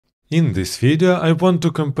In this video, I want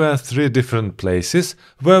to compare three different places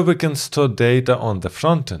where we can store data on the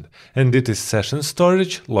frontend, and it is session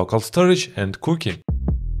storage, local storage, and cookie.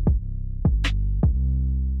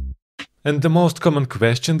 And the most common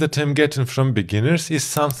question that I'm getting from beginners is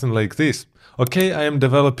something like this. Okay, I am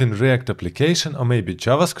developing React application or maybe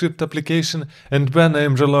JavaScript application, and when I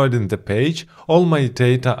am reloading the page, all my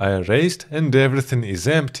data are erased and everything is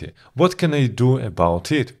empty. What can I do about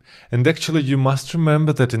it? And actually you must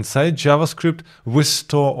remember that inside JavaScript we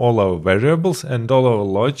store all our variables and all our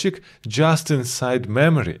logic just inside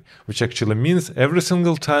memory, which actually means every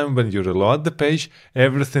single time when you reload the page,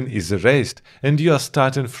 everything is erased and you are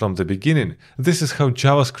starting from the beginning. This is how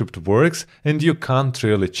JavaScript works and you can't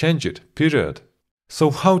really change it, period. So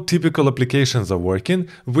how typical applications are working,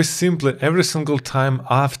 we simply every single time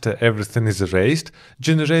after everything is erased,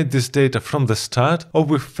 generate this data from the start, or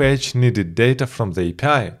we fetch needed data from the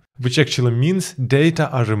API, which actually means data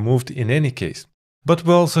are removed in any case. But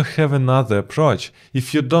we also have another approach.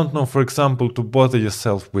 If you don't know, for example, to bother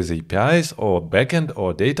yourself with APIs or backend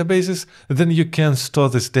or databases, then you can store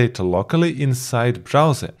this data locally inside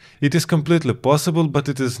browser. It is completely possible, but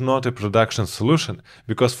it is not a production solution,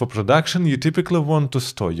 because for production you typically want to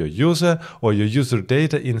store your user or your user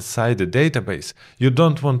data inside a database. You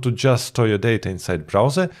don't want to just store your data inside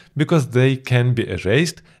browser, because they can be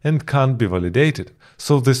erased and can't be validated.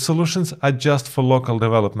 So these solutions are just for local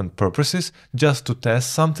development purposes, just to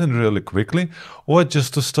test something really quickly, or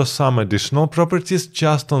just to store some additional properties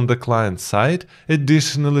just on the client side,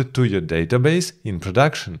 additionally to your database in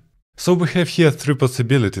production. So we have here three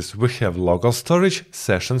possibilities. We have local storage,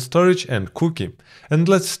 session storage, and cookie. And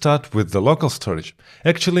let's start with the local storage.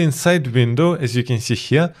 Actually, inside window, as you can see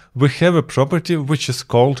here, we have a property which is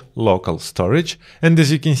called local storage. And as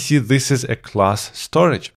you can see, this is a class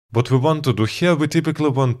storage. What we want to do here, we typically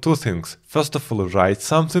want two things. First of all, write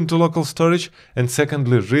something to local storage, and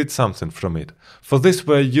secondly, read something from it. For this,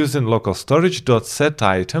 we're using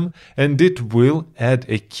localstorage.setItem, and it will add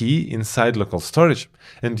a key inside local storage.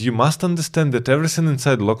 And you must understand that everything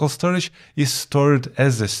inside local storage is stored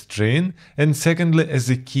as a string, and secondly, as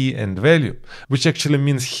a key and value, which actually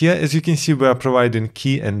means here, as you can see, we are providing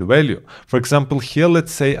key and value. For example, here,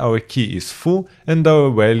 let's say our key is foo and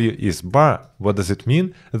our value is bar. What does it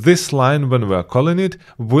mean? This line, when we are calling it,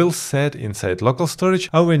 will set inside local storage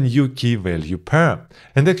our new key value pair.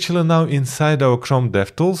 And actually now inside our Chrome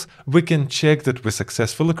DevTools, we can check that we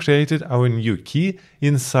successfully created our new key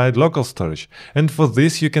inside local storage. And for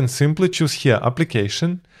this, you can simply choose here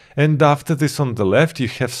application, and after this on the left, you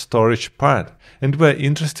have storage part. And we're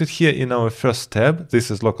interested here in our first tab.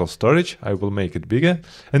 This is local storage. I will make it bigger.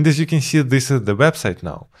 And as you can see, this is the website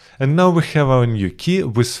now. And now we have our new key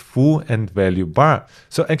with foo and value bar.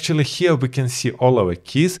 So actually here we can see all our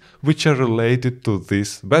keys which are related to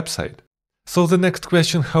this website. So the next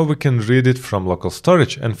question, how we can read it from local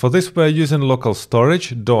storage, and for this we are using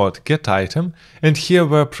localstorage.getItem, and here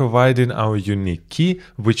we are providing our unique key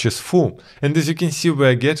which is foo, and as you can see we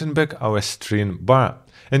are getting back our string bar.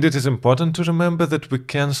 And it is important to remember that we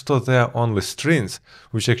can store there only strings,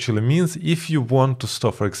 which actually means if you want to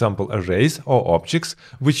store, for example, arrays or objects,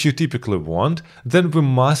 which you typically want, then we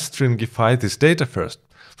must stringify this data first.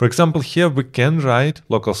 For example, here we can write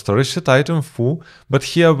localstorage.setItem foo, but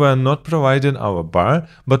here we are not providing our bar,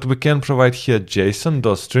 but we can provide here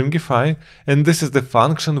json.stringify, and this is the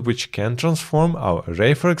function which can transform our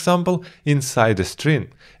array, for example, inside a string.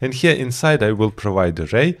 And here inside I will provide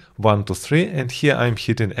array 1 to 3, and here I'm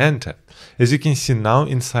hitting enter. As you can see now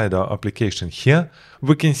inside our application here,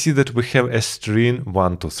 we can see that we have a string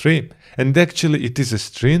 1 to 3. And actually it is a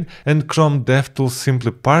string, and Chrome DevTools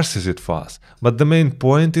simply parses it for us. But the main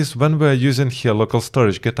point is when we are using here local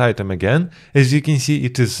storage getItem again, as you can see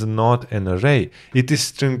it is not an array. It is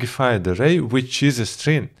stringified array which is a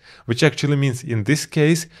string. Which actually means in this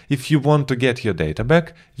case, if you want to get your data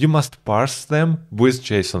back, you must parse them with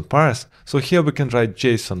JSON parse. So here we can write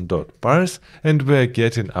json.parse and we are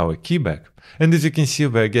getting our key back. And as you can see,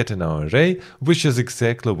 we are getting our array, which is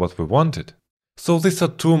exactly what we wanted. So these are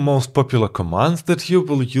two most popular commands that you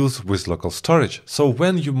will use with local storage. So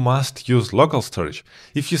when you must use local storage?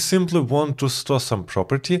 If you simply want to store some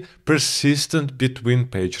property persistent between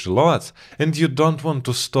page reloads, and you don't want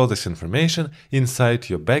to store this information inside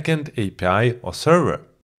your backend, API or server.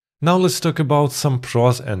 Now let's talk about some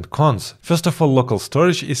pros and cons. First of all, local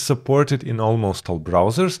storage is supported in almost all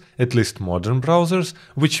browsers, at least modern browsers,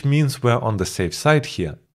 which means we're on the safe side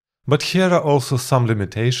here. But here are also some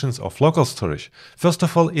limitations of local storage. First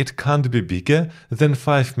of all, it can't be bigger than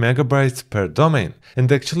 5 megabytes per domain.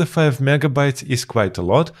 And actually 5 megabytes is quite a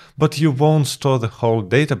lot, but you won't store the whole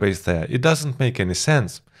database there. It doesn't make any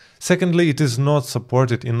sense. Secondly, it is not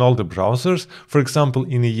supported in all the browsers, for example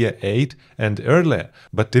in year 8 and earlier,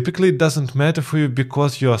 but typically it doesn't matter for you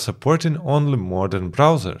because you are supporting only modern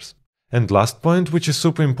browsers. And last point, which is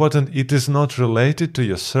super important, it is not related to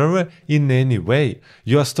your server in any way.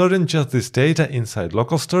 You are storing just this data inside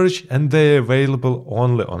local storage and they are available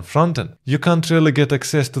only on frontend. You can't really get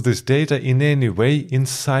access to this data in any way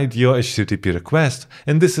inside your HTTP request,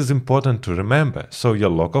 and this is important to remember. So your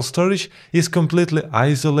local storage is completely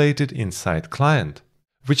isolated inside client.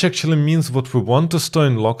 Which actually means what we want to store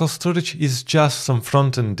in local storage is just some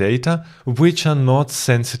front-end data which are not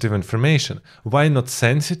sensitive information. Why not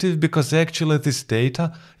sensitive? Because actually this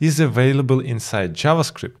data is available inside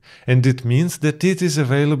JavaScript, and it means that it is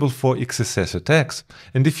available for XSS attacks.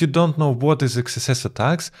 And if you don't know what is XSS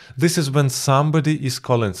attacks, this is when somebody is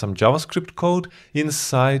calling some JavaScript code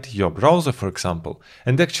inside your browser, for example.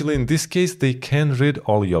 And actually in this case they can read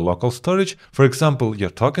all your local storage, for example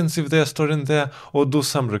your tokens if they are stored in there, or do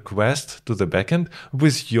some request to the backend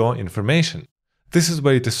with your information. This is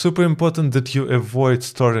why it is super important that you avoid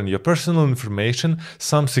storing your personal information,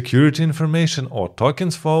 some security information or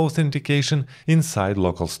tokens for authentication inside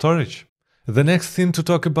local storage. The next thing to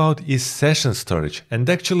talk about is session storage, and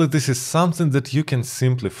actually this is something that you can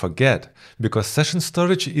simply forget, because session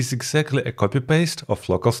storage is exactly a copy-paste of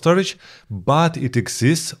local storage, but it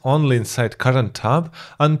exists only inside current tab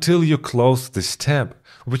until you close this tab,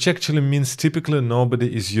 which actually means typically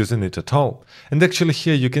nobody is using it at all. And actually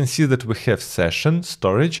here you can see that we have session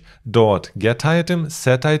storage dot get item,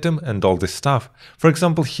 set item, and all this stuff. For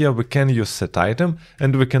example, here we can use set item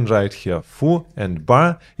and we can write here foo and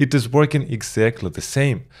bar. It is working exactly the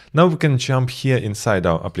same. Now we can jump here inside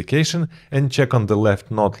our application and check on the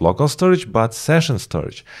left not local storage but session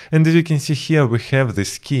storage. And as you can see here we have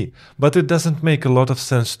this key, but it doesn't make a lot of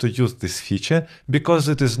sense to use this feature because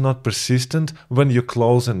it is not persistent when you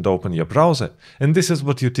close and open your browser. And this is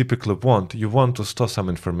what you typically want. You want to store some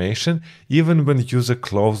information even when user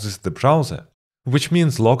closes the browser. Which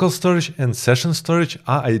means local storage and session storage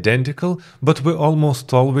are identical, but we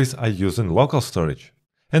almost always are using local storage.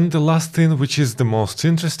 And the last thing, which is the most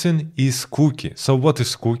interesting, is cookie. So what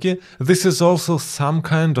is cookie? This is also some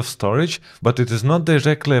kind of storage, but it is not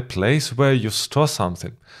directly a place where you store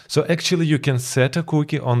something. So actually you can set a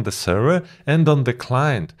cookie on the server and on the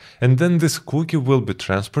client, and then this cookie will be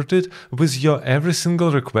transported with your every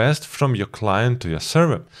single request from your client to your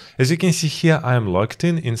server. As you can see here, I am logged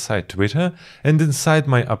in inside Twitter, and inside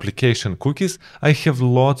my application cookies, I have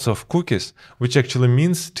lots of cookies, which actually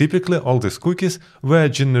means typically all these cookies were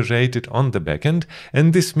generated on the backend,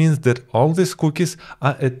 and this means that all these cookies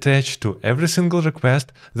are attached to every single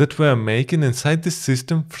request that we are making inside the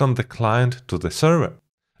system from the client to the server.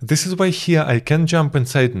 This is why here I can jump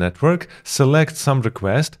inside network, select some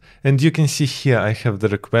request, and you can see here I have the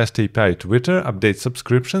request API Twitter, update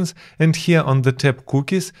subscriptions, and here on the tab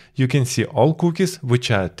cookies, you can see all cookies which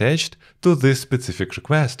are attached to this specific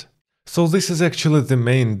request. So this is actually the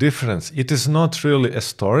main difference. It is not really a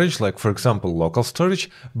storage, like for example local storage,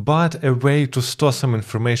 but a way to store some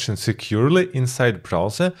information securely inside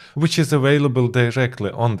browser, which is available directly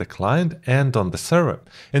on the client and on the server.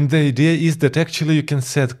 And the idea is that actually you can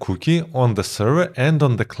set cookie on the server and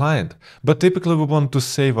on the client. But typically we want to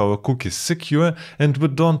save our cookies secure, and we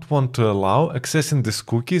don't want to allow accessing these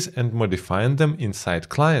cookies and modifying them inside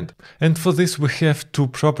client. And for this we have two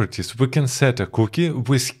properties. We can set a cookie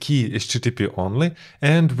with key HTTP only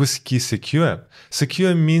and with key secure.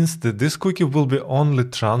 Secure means that this cookie will be only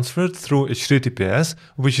transferred through HTTPS,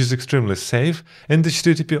 which is extremely safe, and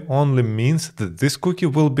HTTP only means that this cookie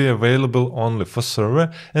will be available only for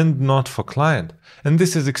server and not for client. And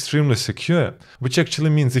this is extremely secure, which actually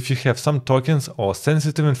means if you have some tokens or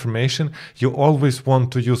sensitive information, you always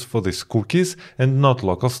want to use for these cookies and not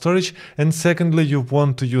local storage. And secondly, you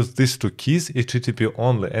want to use these two keys, HTTP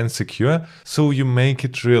only and secure, so you make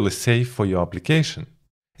it really safe for your application.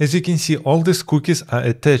 As you can see, all these cookies are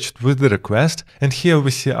attached with the request, and here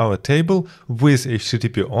we see our table with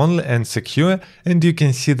HTTP only and secure, and you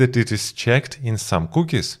can see that it is checked in some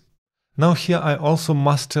cookies. Now here I also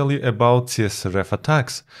must tell you about CSRF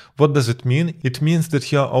attacks. What does it mean? It means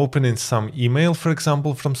that you are opening some email, for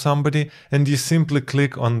example, from somebody, and you simply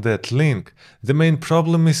click on that link. The main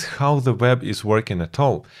problem is how the web is working at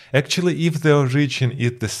all. Actually, if the origin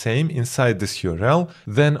is the same inside this URL,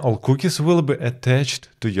 then all cookies will be attached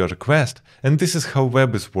to your request. And this is how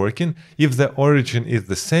web is working. If the origin is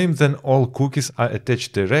the same, then all cookies are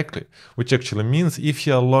attached directly, which actually means if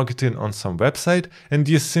you are logged in on some website and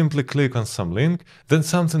you simply click click on some link, then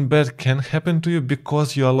something bad can happen to you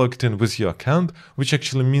because you are logged in with your account, which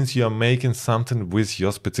actually means you are making something with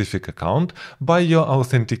your specific account by your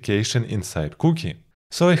authentication inside cookie.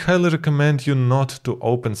 So I highly recommend you not to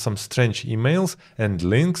open some strange emails and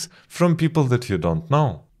links from people that you don't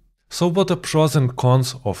know. So what are pros and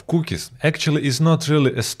cons of cookies? Actually, it's not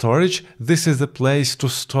really a storage, this is a place to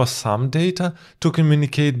store some data to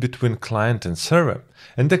communicate between client and server.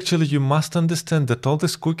 And actually you must understand that all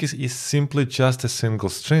these cookies is simply just a single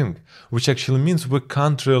string, which actually means we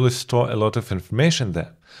can't really store a lot of information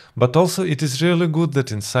there. But also it is really good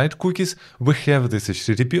that inside cookies we have this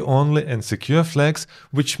HTTP only and secure flags,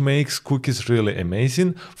 which makes cookies really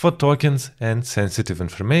amazing for tokens and sensitive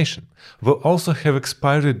information. We also have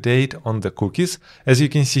expiry date on the cookies, as you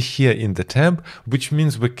can see here in the tab, which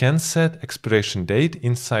means we can set expiration date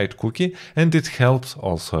inside cookie, and it helps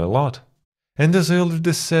also a lot. And as I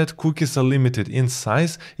already said, cookies are limited in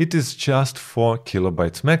size, it is just 4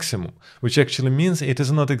 kilobytes maximum, which actually means it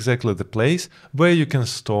is not exactly the place where you can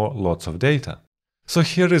store lots of data. So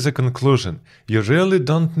here is a conclusion. You really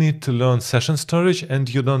don't need to learn session storage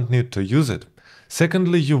and you don't need to use it.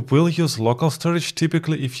 Secondly, you will use local storage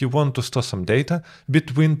typically if you want to store some data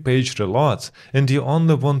between page reloads and you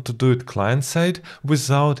only want to do it client-side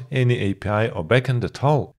without any API or backend at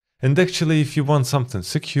all. And actually, if you want something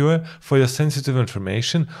secure for your sensitive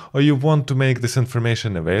information, or you want to make this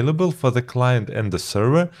information available for the client and the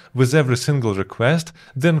server with every single request,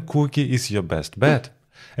 then cookie is your best bet.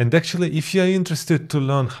 And actually, if you are interested to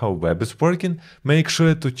learn how web is working, make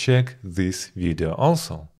sure to check this video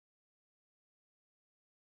also.